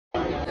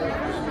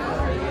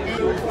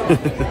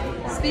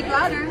Speak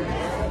louder.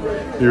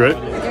 You ready?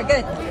 You're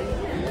good.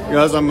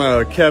 Guys, I'm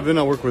Kevin.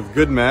 I work with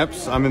Good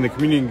Maps. I'm in the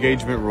community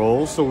engagement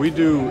role. So we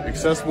do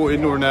accessible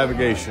indoor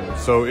navigation.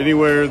 So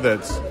anywhere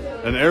that's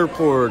an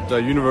airport, a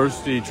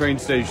university, train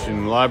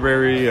station,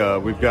 library.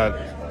 We've got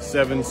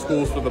 7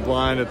 schools for the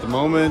blind at the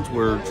moment.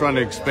 We're trying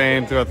to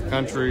expand throughout the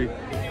country.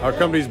 Our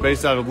company's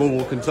based out of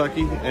Louisville,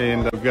 Kentucky,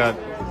 and we've got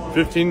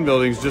 15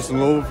 buildings just in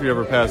Louisville if you're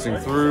ever passing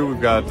through. We've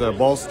got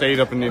Ball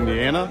State up in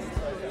Indiana,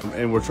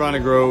 and we're trying to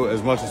grow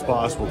as much as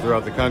possible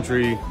throughout the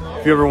country.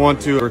 If you ever want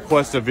to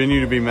request a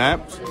venue to be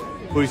mapped,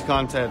 please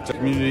contact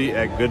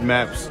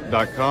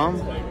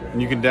community@goodmaps.com,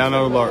 and you can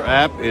download our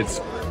app.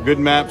 It's Good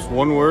Maps,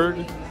 one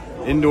word,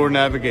 indoor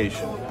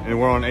navigation, and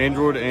we're on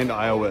Android and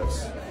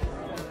iOS.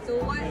 So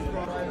what?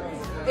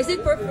 Is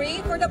it for free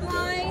for the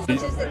blind? How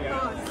much does it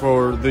cost?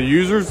 For the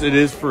users, it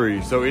is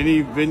free. So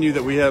any venue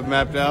that we have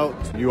mapped out,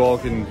 you all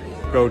can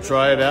go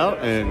try it out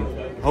and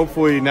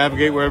hopefully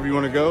navigate wherever you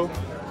want to go.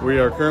 We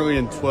are currently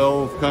in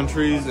 12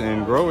 countries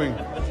and growing.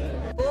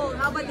 Cool.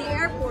 How about the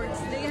airports?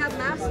 Do you have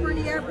maps for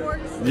the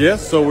airports?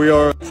 Yes, so we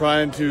are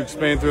trying to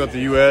expand throughout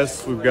the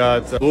U.S. We've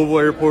got Louisville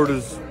Airport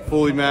is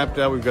fully mapped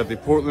out. We've got the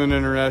Portland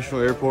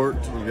International Airport.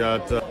 We've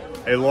got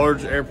a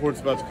large airport's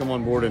about to come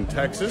on board in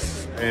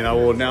Texas, and I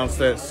will announce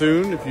that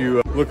soon if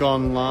you look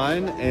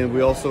online. And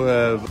we also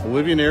have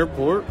Bolivian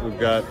Airport. We've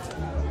got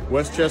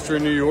Westchester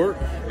in New York,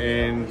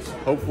 and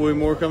hopefully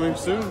more coming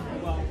soon.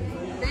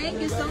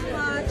 Thank you so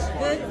much.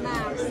 Good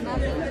Maps,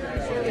 nothing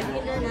for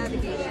indoor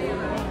navigation.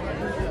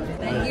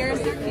 And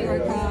here's the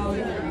QR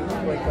code.